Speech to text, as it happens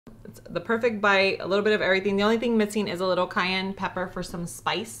It's the perfect bite, a little bit of everything. The only thing missing is a little cayenne pepper for some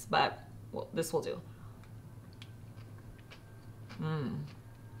spice, but well, this will do.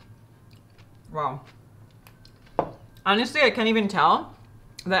 Wow. Honestly, I can't even tell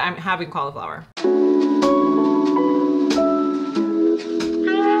that I'm having cauliflower.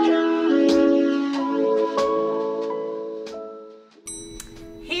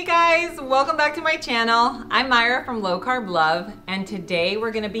 Hey guys, welcome back to my channel. I'm Myra from Low Carb Love, and today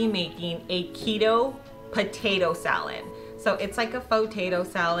we're gonna be making a keto potato salad. So it's like a faux-tato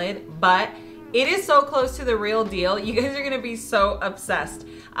salad, but it is so close to the real deal. You guys are gonna be so obsessed.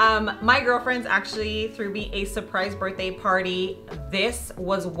 My girlfriends actually threw me a surprise birthday party. This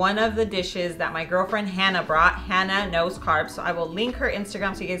was one of the dishes that my girlfriend Hannah brought. Hannah knows carbs, so I will link her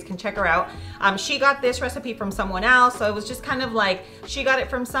Instagram so you guys can check her out. She got this recipe from someone else, so it was just kind of like she got it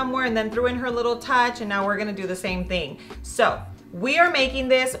from somewhere and then threw in her little touch, and now we're gonna do the same thing. So we are making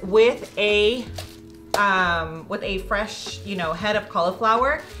this with a fresh, head of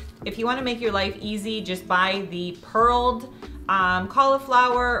cauliflower. If you want to make your life easy, just buy the pearled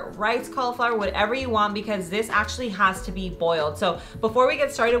cauliflower, rice cauliflower, whatever you want, because this actually has to be boiled. So before we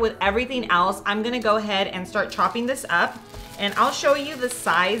get started with everything else, I'm gonna go ahead and start chopping this up, and I'll show you the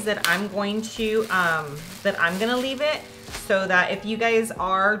size that I'm going to leave it, so that if you guys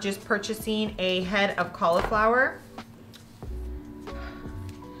are just purchasing a head of cauliflower,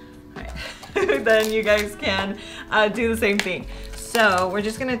 then you guys can do the same thing. So we're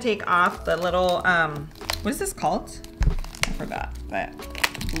just gonna take off the little, what is this called? I forgot, but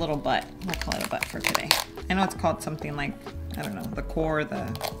little butt. We'll call it a butt for today. I know it's called something like, I don't know, the core, I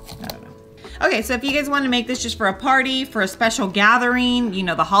don't know. Okay, so if you guys wanna make this just for a party, for a special gathering,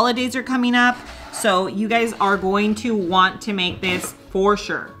 the holidays are coming up, so you guys are going to want to make this for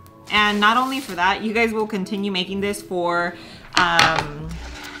sure. And not only for that, you guys will continue making this for,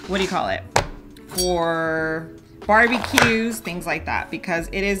 what do you call it? For barbecues, things like that, because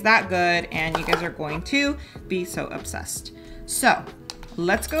it is that good and you guys are going to be so obsessed. So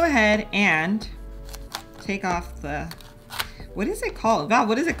let's go ahead and take off the, what is it called? Val,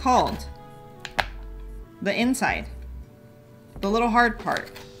 what is it called? The inside, the little hard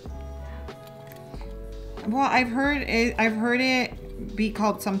part. Well, I've heard it be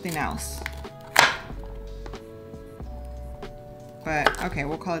called something else, but okay,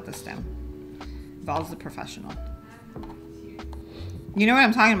 we'll call it the stem. Val's the professional. You know what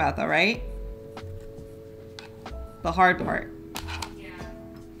I'm talking about though, right? The hard part. Yeah.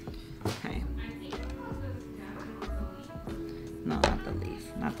 Okay. No, not the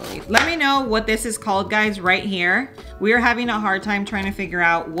leaf, not the leaf. Let me know what this is called, guys, right here. We are having a hard time trying to figure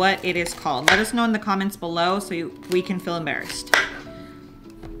out what it is called. Let us know in the comments below so we can feel embarrassed.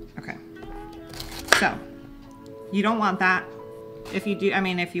 Okay. So, you don't want that. If you do, I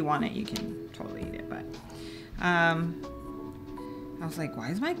mean, if you want it, you can totally eat it, but I was like, why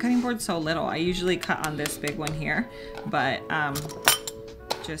is my cutting board so little? I usually cut on this big one here, but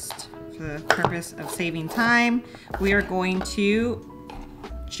just for the purpose of saving time, we are going to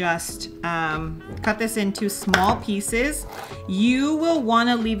just cut this into small pieces. You will want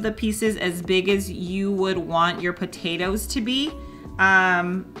to leave the pieces as big as you would want your potatoes to be.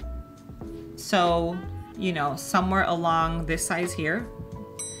 So, somewhere along this size here,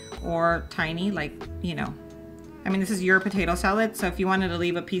 or tiny, like, I mean, this is your potato salad, so if you wanted to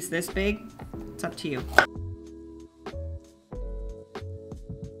leave a piece this big, it's up to you.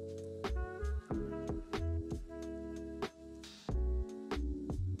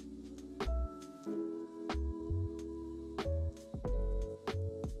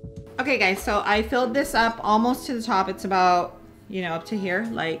 Okay guys, so I filled this up almost to the top. It's about, up to here,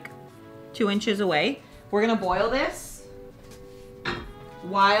 like 2 inches away. We're gonna boil this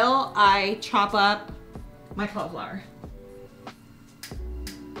while I chop up my cauliflower.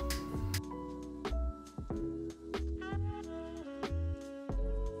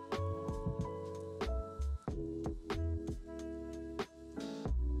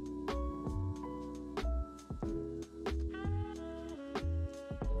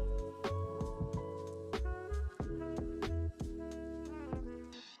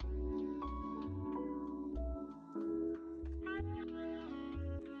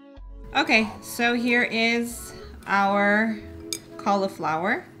 Okay, so here is our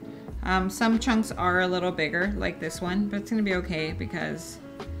cauliflower. Some chunks are a little bigger, like this one, but it's gonna be okay because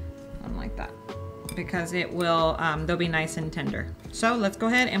I don't like that. Because it will, they'll be nice and tender. So let's go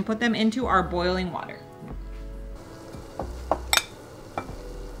ahead and put them into our boiling water.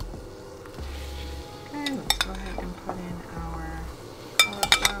 Okay, let's go ahead and put in our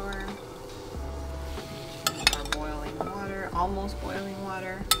cauliflower. Our boiling water, almost boiling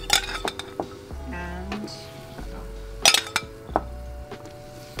water.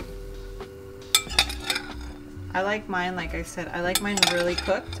 I like mine, like I said, I like mine really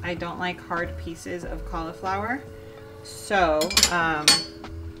cooked. I don't like hard pieces of cauliflower. So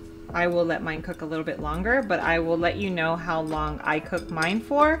I will let mine cook a little bit longer, but I will let you know how long I cook mine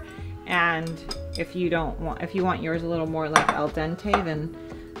for. And if you want yours a little more like al dente, then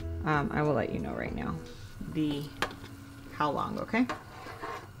I will let you know right now how long, okay?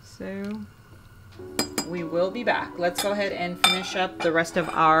 So we will be back. Let's go ahead and finish up the rest of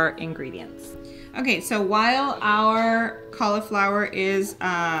our ingredients. Okay, so while our cauliflower is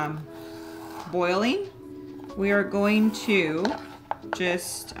boiling, we are going to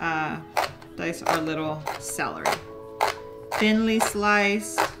just dice our little celery. Thinly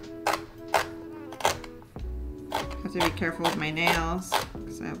sliced. Have to be careful with my nails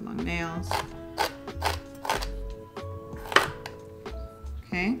because I have long nails.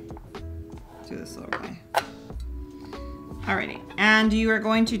 Okay, do this little guy. Alrighty, and you are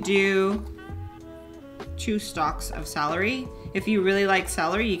going to do 2 stalks of celery. If you really like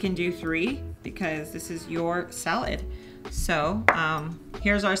celery, you can do 3 because this is your salad. So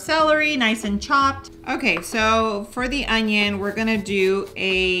here's our celery, nice and chopped. Okay, so for the onion, we're gonna do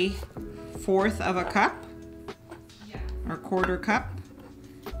a 1/4 of a cup or 1/4 cup,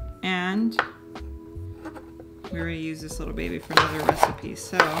 and we're gonna use this little baby for another recipe.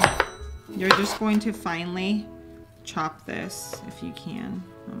 So you're just going to finely chop this if you can.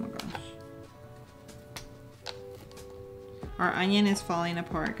 Oh my gosh. Our onion is falling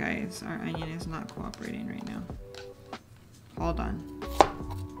apart, guys. Our onion is not cooperating right now. Hold on.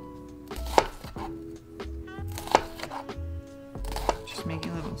 Just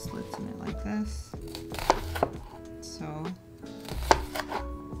making little slits in it like this. So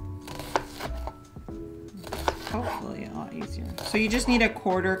hopefully a lot easier. So you just need a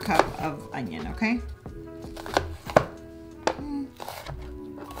 1/4 cup of onion, okay? And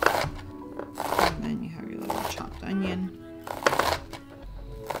then you have your little chopped onion.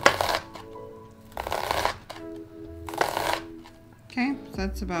 Okay, so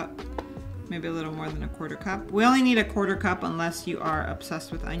that's about maybe a little more than a 1/4 cup. We only need a 1/4 cup unless you are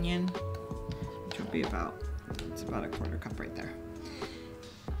obsessed with onion, which will be it's about a 1/4 cup right there.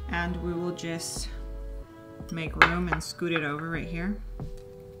 And we will just make room and scoot it over right here.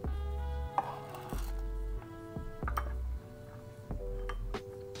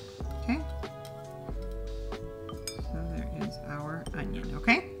 Okay. So there is our onion,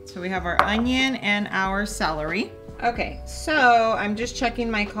 okay? So we have our onion and our celery. Okay, so I'm just checking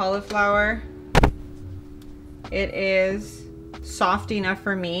my cauliflower. It is soft enough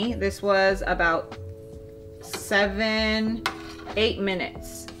for me. This was about 7-8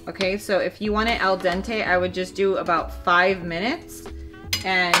 minutes. Okay, so if you want it al dente, I would just do about 5 minutes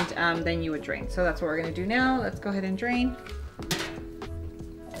and then you would drain. So that's what we're gonna do now. Let's go ahead and drain.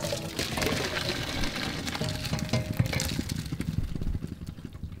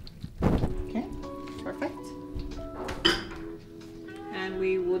 Okay, perfect. And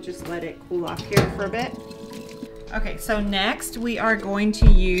we will just let it cool off here for a bit. Okay, so next we are going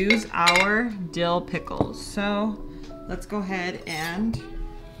to use our dill pickles. So let's go ahead and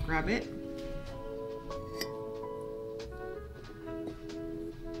grab it.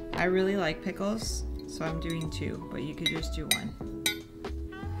 I really like pickles, so I'm doing 2, but you could just do 1.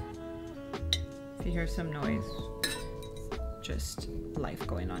 If you hear some noise, just life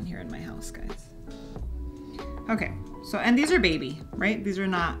going on here in my house, guys. Okay, so, and these are baby, right? These are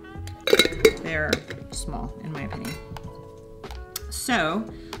not, they're small in my opinion. So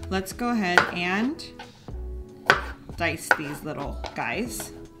let's go ahead and dice these little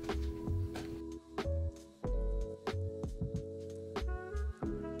guys.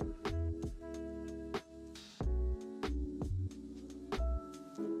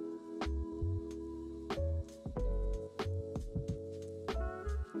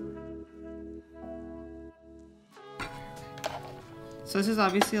 So this is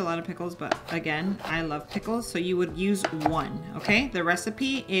obviously a lot of pickles, but again, I love pickles, so you would use 1, okay? The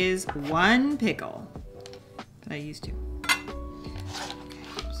recipe is 1 pickle, but I used 2. Okay,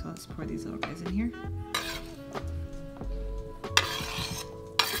 so let's pour these little guys in here.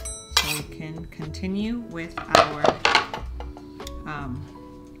 So we can continue with our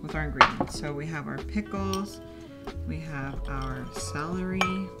ingredients. So we have our pickles, we have our celery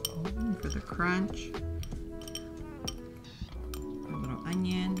for the crunch,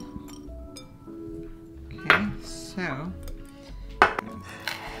 onion. Okay,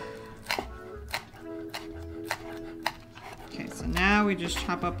 so now we just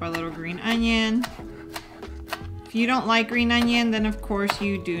chop up our little green onion. If you don't like green onion, then of course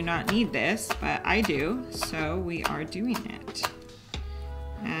you do not need this, but I do, so we are doing it.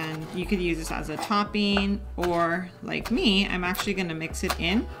 And you could use this as a topping, or like me, I'm actually gonna mix it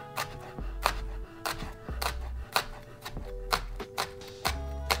in.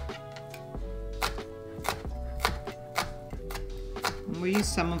 And we'll use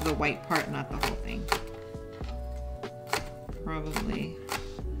some of the white part, not the whole thing. Probably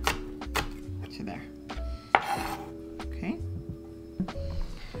to there. Okay.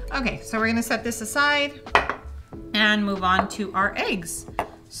 Okay, so we're gonna set this aside and move on to our eggs.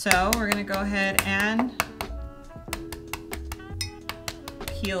 So we're gonna go ahead and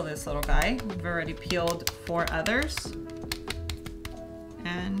peel this little guy. We've already peeled 4 others.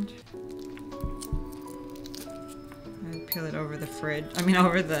 And I'm gonna peel it over the fridge,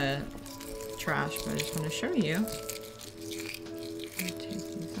 over the trash, but I just wanna show you. Take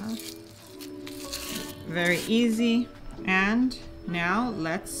these off. Very easy. And now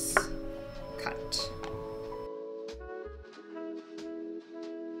let's cut.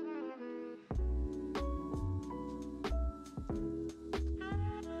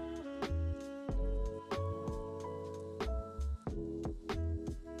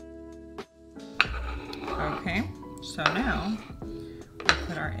 Okay, so now we'll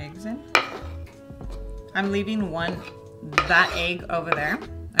put our eggs in. I'm leaving that egg over there.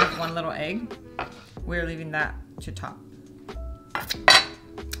 I have 1 little egg. We're leaving that to top.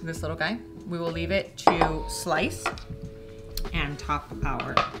 This little guy, we will leave it to slice and top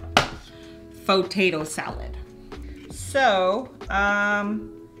our potato salad. So,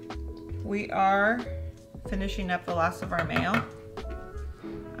 we are finishing up the last of our mayo.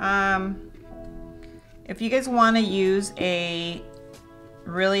 If you guys want to use a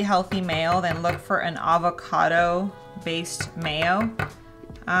really healthy mayo, then look for an avocado-based mayo.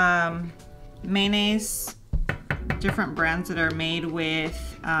 Mayonnaise, different brands that are made with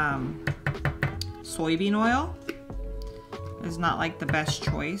soybean oil is not like the best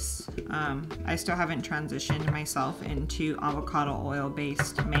choice. I still haven't transitioned myself into avocado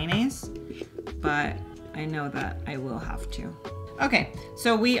oil-based mayonnaise, but I know that I will have to. Okay,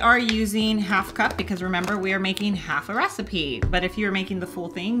 so we are using 1/2 cup because remember we are making half a recipe, but if you're making the full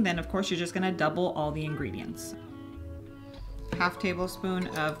thing, then of course you're just gonna double all the ingredients. 1/2 tablespoon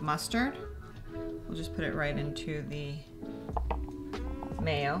of mustard. We'll just put it right into the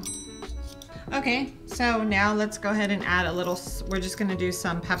mayo. Okay, so now let's go ahead and add a little, we're just gonna do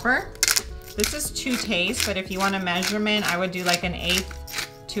some pepper. This is to taste, but if you want a measurement, I would do like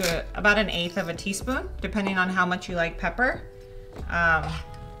about an eighth of a teaspoon, depending on how much you like pepper.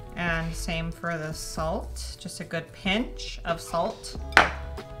 And same for the salt, just a good pinch of salt.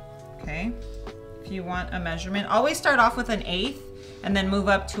 Okay, if you want a measurement, always start off with an eighth and then move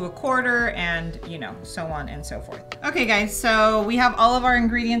up to a quarter and so on and so forth. Okay guys, so we have all of our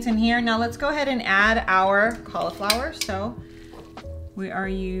ingredients in here. Now let's go ahead and add our cauliflower. So we are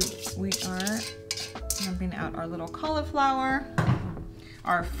dumping out our little cauliflower,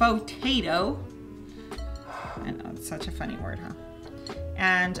 our potato. I know, it's such a funny word, huh?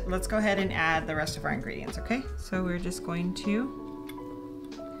 And let's go ahead and add the rest of our ingredients, okay? So we're just going to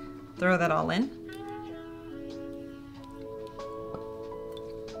throw that all in.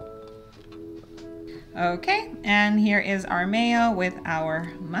 Okay, and here is our mayo with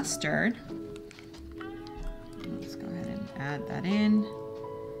our mustard. Let's go ahead and add that in.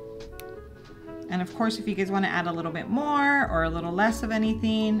 And of course, if you guys want to add a little bit more or a little less of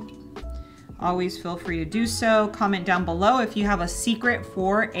anything, always feel free to do so. Comment down below if you have a secret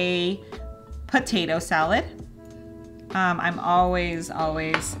for a potato salad. I'm always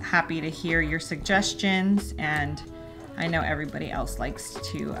happy to hear your suggestions, and I know everybody else likes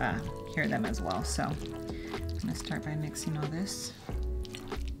to hear them as well. So I'm gonna start by mixing all this.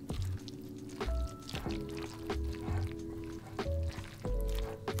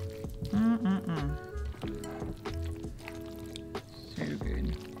 So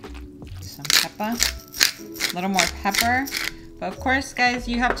good. Some pepper, a little more pepper. But of course, guys,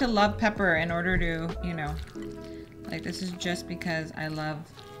 you have to love pepper in order to, like this is just because I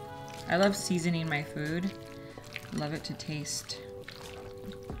love seasoning my food. I love it to taste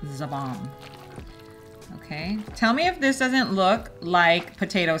the bomb. Okay, tell me if this doesn't look like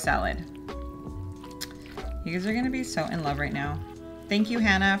potato salad. You guys are gonna be so in love right now. Thank you,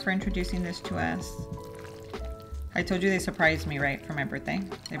 Hannah, for introducing this to us. I told you they surprised me, right, for my birthday.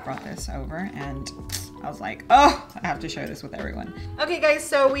 They brought this over and I was like, oh, I have to share this with everyone. Okay guys,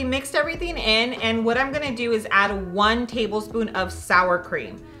 so we mixed everything in, and what I'm gonna do is add 1 tablespoon of sour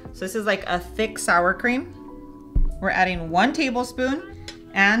cream. So this is like a thick sour cream. We're adding 1 tablespoon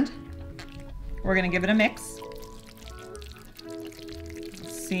and we're gonna give it a mix.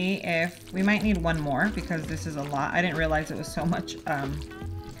 Let's see if, we might need 1 more because this is a lot. I didn't realize it was so much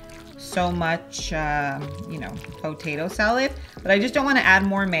so much, you know, potato salad, but I just don't want to add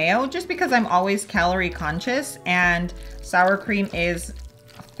more mayo just because I'm always calorie conscious and sour cream is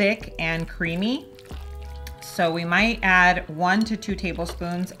thick and creamy. So we might add 1 to 2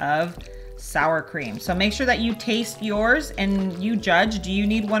 tablespoons of sour cream. So make sure that you taste yours and you judge, do you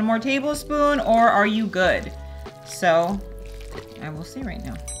need 1 more tablespoon or are you good? So I will see right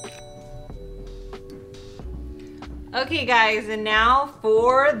now. Okay guys, and now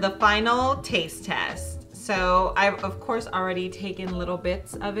for the final taste test. So I've of course already taken little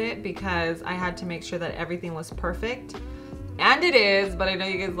bits of it because I had to make sure that everything was perfect. And it is, but I know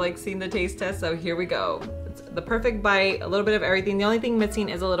you guys like seeing the taste test, so here we go. It's the perfect bite, a little bit of everything. The only thing missing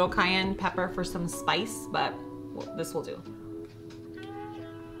is a little cayenne pepper for some spice, but this will do.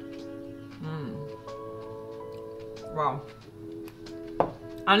 Wow.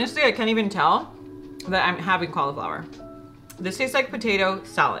 Honestly, I can't even tell that I'm having cauliflower. This tastes like potato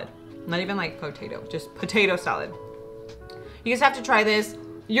salad. Not even like potato, just potato salad. You guys have to try this.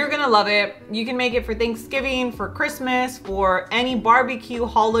 You're gonna love it. You can make it for Thanksgiving, for Christmas, for any barbecue,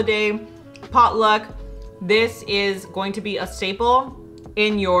 holiday, potluck. This is going to be a staple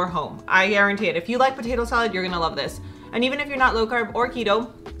in your home. I guarantee it. If you like potato salad, you're gonna love this. And even if you're not low carb or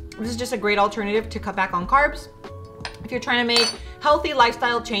keto, this is just a great alternative to cut back on carbs. If you're trying to make healthy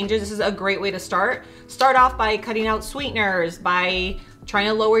lifestyle changes, this is a great way to start. Start off by cutting out sweeteners, by trying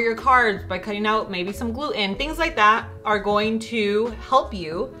to lower your carbs, by cutting out maybe some gluten. Things like that are going to help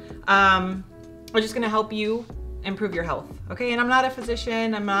you, are just gonna help you improve your health, okay? And I'm not a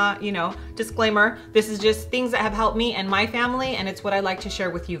physician, I'm not, you know, disclaimer. This is just things that have helped me and my family, and it's what I like to share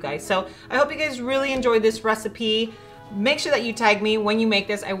with you guys. So I hope you guys really enjoyed this recipe. Make sure that you tag me when you make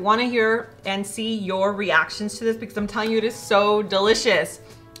this. I wanna hear and see your reactions to this because I'm telling you, it is so delicious.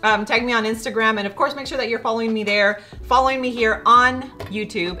 Tag me on Instagram, and of course, make sure that you're following me there, following me here on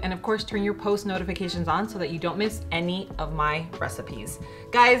YouTube, and of course, turn your post notifications on so that you don't miss any of my recipes.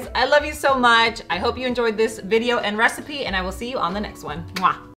 Guys, I love you so much. I hope you enjoyed this video and recipe, and I will see you on the next one. Mwah.